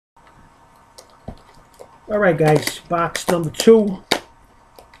Alright guys, box number 2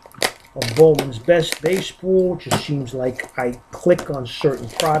 of Bowman's Best Baseball. It just seems like I click on certain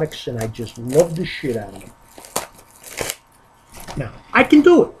products and I just love the shit out of them. Now, I can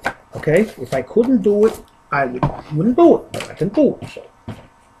do it, okay? If I couldn't do it, I wouldn't do it, but I can do it. So.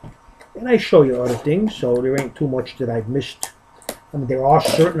 And I show you other things, so there ain't too much that I've missed. I mean, there are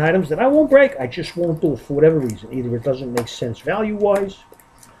certain items that I won't break. I just won't do it for whatever reason. Either it doesn't make sense value-wise,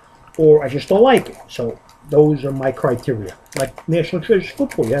 or I just don't like it. So those are my criteria. Like National Treasures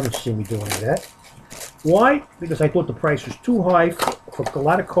football, you haven't seen me do any of that. Why? Because I thought the price was too high for a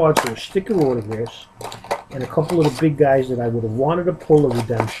lot of cards that were sticker autographs, and a couple of the big guys that I would have wanted to pull the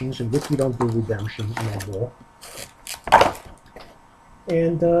redemptions, and Ricky don't do redemptions in that ball.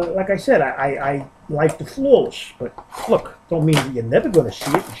 And like I said, I like the flawless, but look, don't mean that you're never going to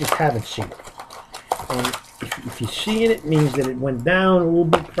see it, you just haven't seen it. And if you're seeing it, it means that it went down a little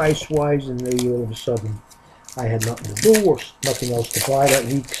bit price-wise, and maybe all of a sudden I had nothing to do or nothing else to buy that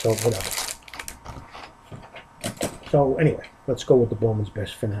week, so whatever. So anyway, let's go with the Bowman's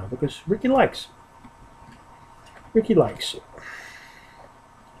Best for now, because Ricky likes it. Ricky likes it.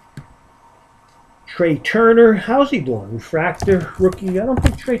 Trey Turner, how's he doing? Refractor, rookie. I don't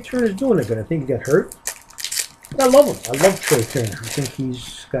think Trey Turner's doing it good. I think he got hurt. But I love him. I love Trey Turner. I think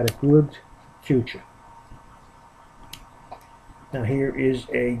he's got a good future. Now here is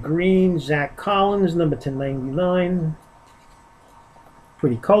a green Zach Collins, number 1099.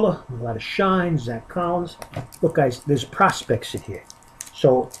 Pretty color, a lot of shine, Zach Collins. Look guys, there's prospects in here.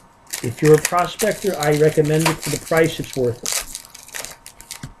 So if you're a prospector, I recommend it for the price it's worth it.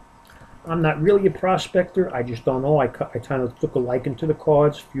 I'm not really a prospector. I just don't know. I kind of took a liking to the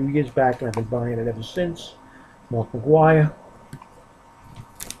cards a few years back, and I've been buying it ever since. Mark McGwire.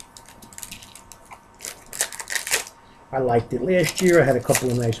 I liked it last year. I had a couple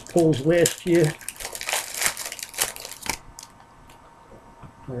of nice pulls last year.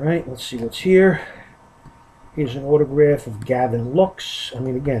 All right, let's see what's here. Here's an autograph of Gavin Lux. I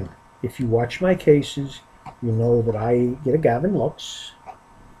mean, again, if you watch my cases, you know that I get a Gavin Lux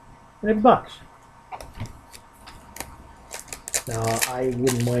in every box. Now, I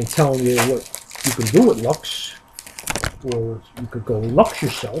wouldn't mind telling you what you can do with Lux, or you could go Lux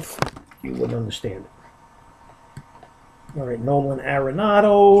yourself. You wouldn't understand it. All right, Nolan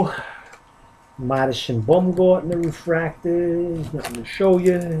Arenado, Madison Bumgarner refractors, nothing to show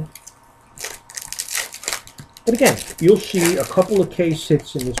you. But again, you'll see a couple of case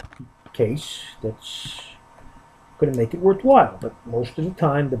hits in this case that's going to make it worthwhile. But most of the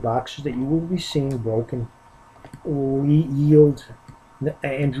time, the boxes that you will be seeing broken will yield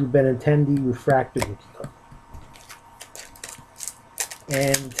Andrew Benintendi refractor rookie card.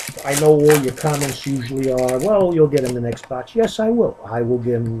 And I know all your comments usually are, well, you'll get him the next box. Yes, I will. I will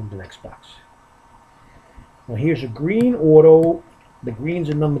get him the next box. Now here's a green auto. The greens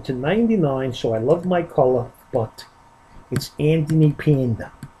are numbered to 99, so I love my color, but it's Anthony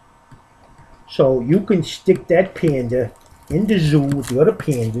Panda. So you can stick that panda in the zoo with the other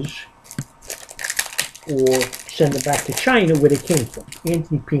pandas, or send it back to China where they came from.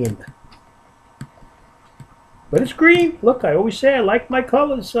 Anthony Panda. But it's green. Look, I always say I like my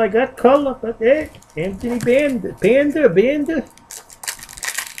colors, so I got color. But hey, Anthony Panda. Panda.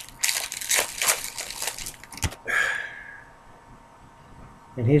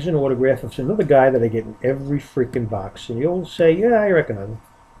 And here's an autograph of another guy that I get in every freaking box. And you'll say, yeah, I recognize him.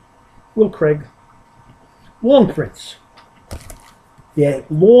 Will Craig. Long prints. Yeah,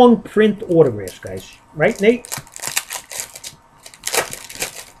 long print autographs, guys. Right, Nate?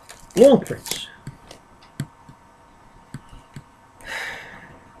 Long prints.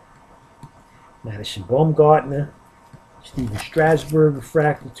 Madison Bumgarner. Steven Strasburg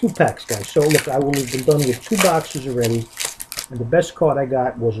refractor. 2 packs, guys. So, look, I will have been done with 2 boxes already. And the best card I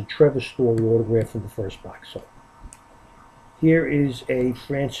got was a Trevor Story autograph from the first box. So, here is a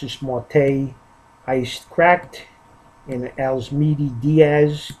Francis Marte iced cracked, and Alzmeidi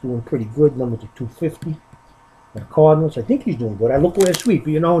Diaz doing pretty good, number to 250. The Cardinals, I think he's doing good. I looked last week,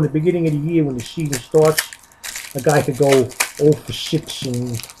 but you know, in the beginning of the year when the season starts, a guy could go 0 for 6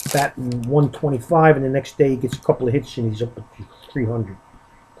 and batting 125, and the next day he gets a couple of hits and he's up to 300.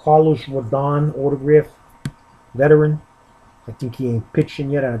 Carlos Rodon autograph, veteran. I think he ain't pitching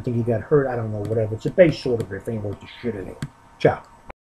yet. I don't think he got hurt. I don't know, whatever. It's a base autograph. Ain't worth the shit anyway. Ciao.